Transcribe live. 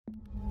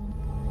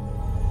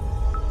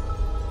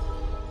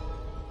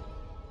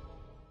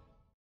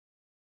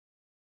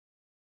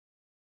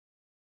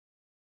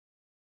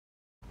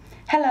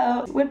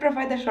Hello! We'll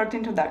provide a short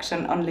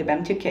introduction on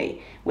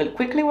libm2k. We'll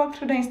quickly walk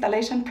through the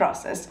installation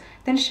process,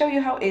 then show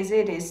you how easy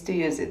it is to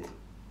use it.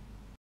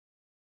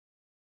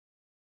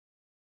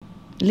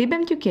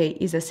 libm2k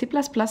is a C++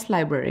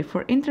 library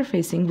for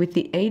interfacing with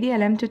the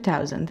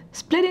ADALM2000,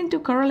 split into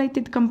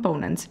correlated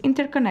components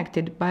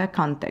interconnected by a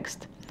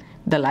context.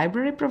 The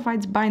library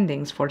provides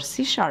bindings for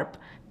C#,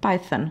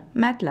 Python,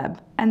 MATLAB,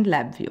 and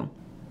LabVIEW.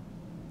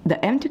 The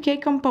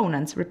M2K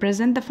components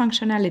represent the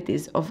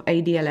functionalities of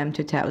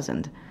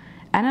ADALM2000.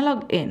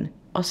 Analog in,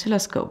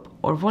 oscilloscope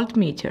or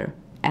voltmeter,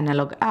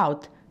 analog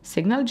out,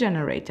 signal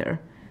generator,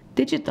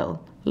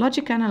 digital,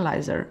 logic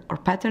analyzer or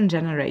pattern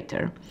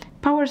generator,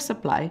 power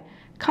supply,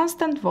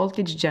 constant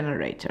voltage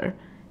generator,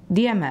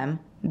 DMM,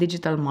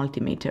 digital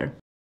multimeter.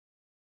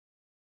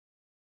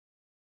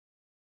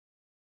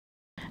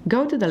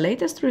 Go to the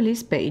latest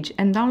release page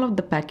and download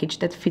the package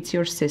that fits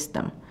your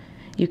system.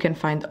 You can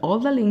find all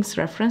the links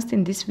referenced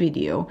in this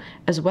video,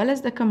 as well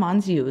as the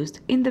commands used,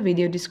 in the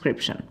video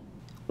description.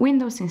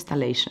 Windows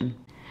installation.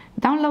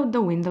 Download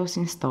the Windows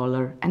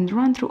installer and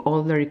run through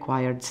all the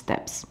required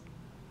steps.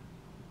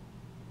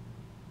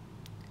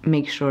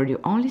 Make sure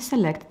you only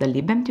select the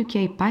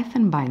libm2k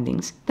Python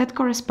bindings that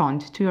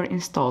correspond to your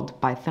installed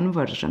Python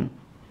version.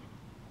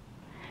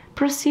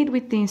 Proceed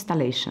with the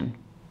installation.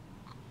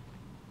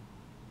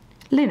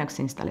 Linux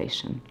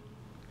installation.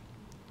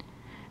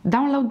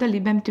 Download the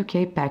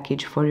libm2k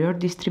package for your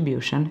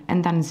distribution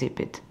and unzip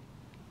it.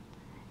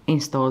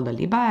 Install the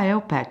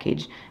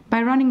libiio-package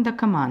by running the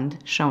command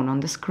shown on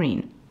the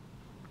screen.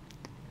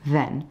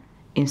 Then,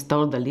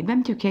 install the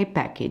libm2k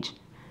package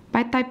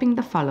by typing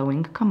the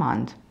following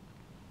command.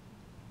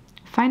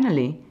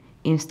 Finally,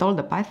 install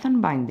the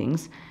Python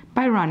bindings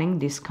by running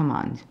this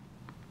command.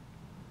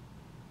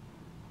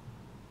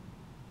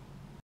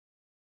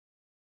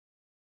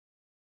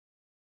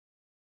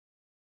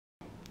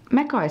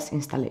 macOS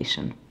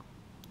installation.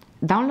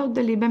 Download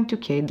the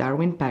libm2k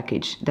Darwin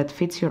package that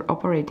fits your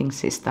operating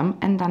system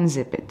and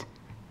unzip it.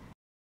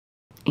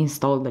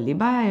 Install the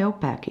libiio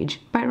package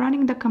by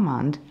running the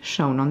command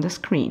shown on the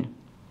screen.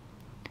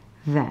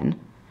 Then,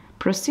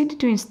 proceed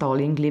to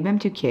installing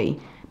libm2k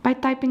by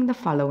typing the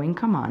following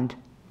command.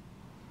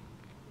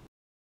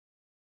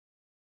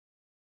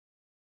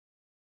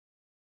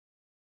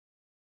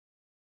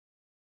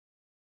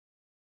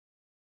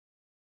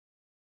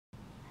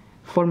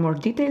 For more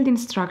detailed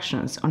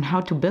instructions on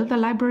how to build a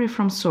library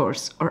from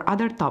source or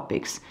other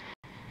topics,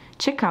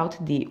 check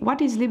out the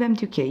What is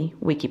libm2k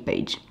wiki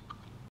page.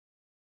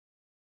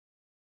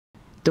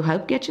 To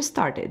help get you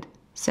started,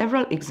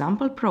 several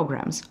example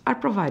programs are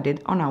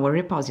provided on our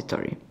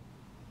repository.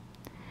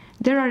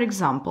 There are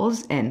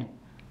examples in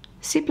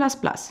C++,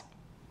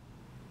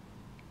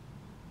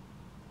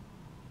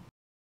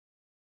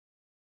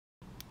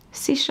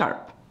 C#,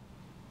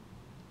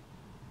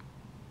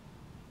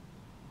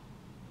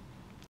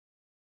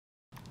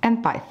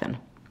 and Python.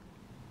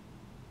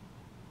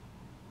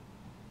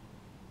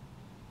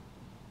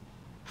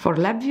 For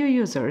LabVIEW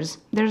users,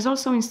 there's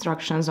also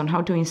instructions on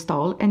how to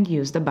install and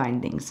use the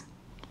bindings.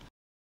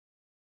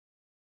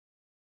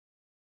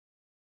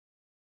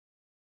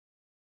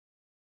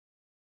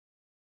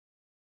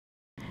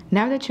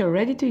 Now that you're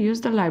ready to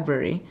use the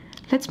library,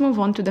 let's move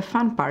on to the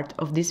fun part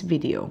of this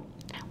video.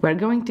 We're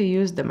going to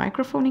use the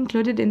microphone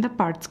included in the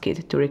parts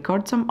kit to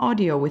record some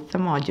audio with the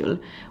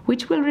module,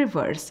 which will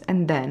reverse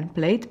and then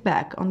play it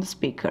back on the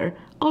speaker,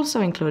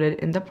 also included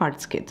in the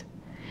parts kit.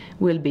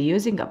 We'll be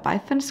using a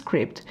Python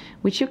script,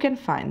 which you can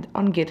find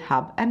on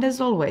GitHub, and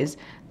as always,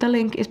 the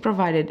link is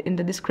provided in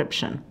the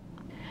description.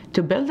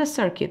 To build a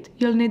circuit,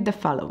 you'll need the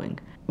following: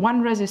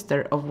 one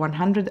resistor of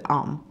 100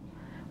 ohm,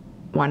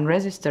 one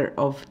resistor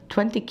of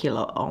 20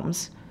 kilo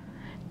ohms,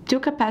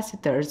 two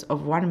capacitors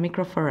of 1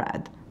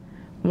 microfarad,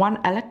 one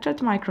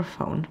electret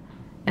microphone,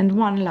 and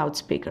one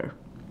loudspeaker.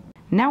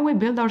 Now we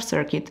build our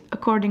circuit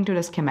according to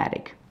the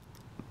schematic.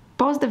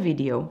 Pause the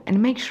video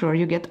and make sure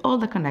you get all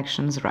the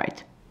connections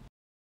right.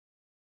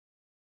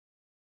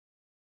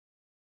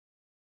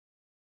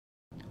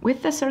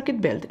 With the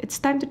circuit built, it's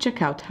time to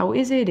check out how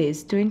easy it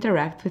is to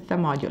interact with the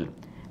module.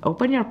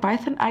 Open your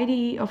Python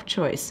IDE of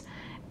choice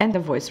and the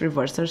voice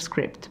reverser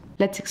script.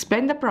 Let's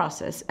explain the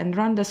process and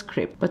run the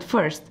script, but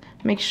first,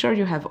 make sure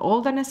you have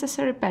all the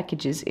necessary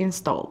packages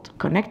installed.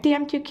 Connect the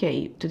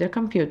M2K to the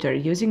computer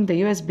using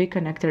the USB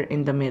connector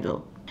in the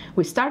middle.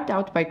 We start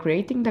out by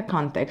creating the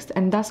context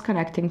and thus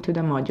connecting to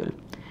the module.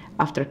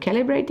 After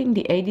calibrating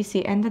the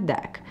ADC and the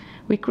DAC,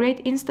 we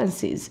create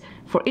instances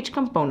for each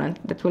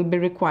component that will be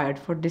required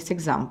for this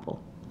example.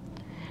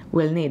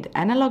 We'll need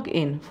analog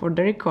in for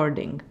the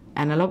recording,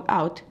 analog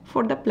out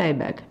for the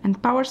playback,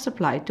 and power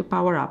supply to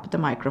power up the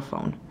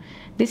microphone.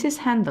 This is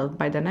handled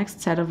by the next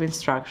set of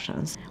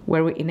instructions,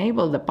 where we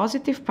enable the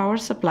positive power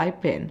supply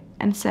pin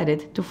and set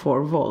it to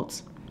 4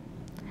 volts.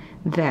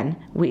 Then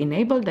we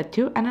enable the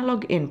 2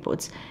 analog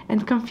inputs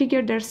and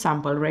configure their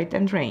sample rate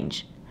and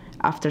range.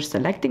 After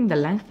selecting the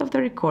length of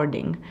the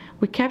recording,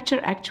 we capture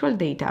actual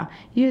data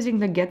using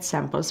the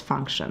getSamples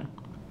function.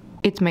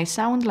 It may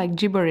sound like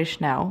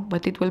gibberish now,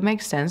 but it will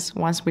make sense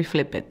once we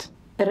flip it.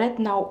 Red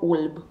now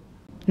ulb.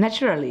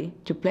 Naturally,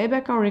 to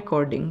playback our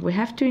recording, we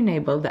have to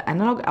enable the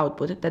analog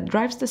output that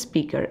drives the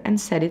speaker and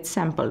set its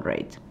sample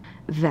rate.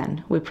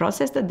 Then, we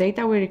process the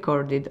data we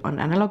recorded on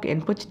analog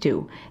input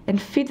 2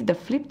 and feed the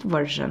flipped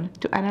version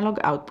to analog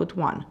output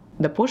 1.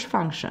 The push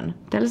function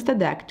tells the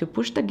DAC to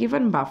push the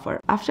given buffer.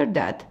 After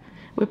that,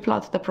 we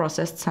plot the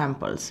processed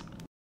samples.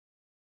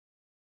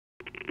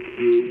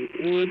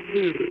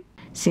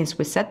 Since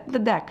we set the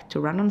DAC to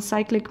run on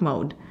cyclic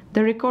mode,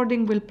 the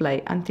recording will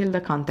play until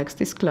the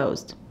context is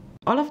closed.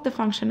 All of the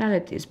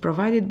functionalities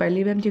provided by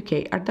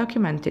libm2k are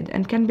documented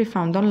and can be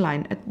found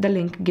online at the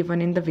link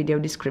given in the video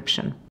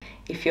description.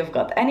 If you've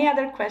got any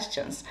other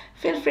questions,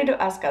 feel free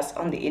to ask us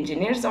on the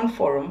Engineer Zone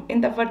forum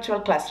in the virtual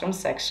classroom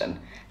section.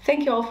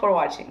 Thank you all for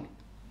watching.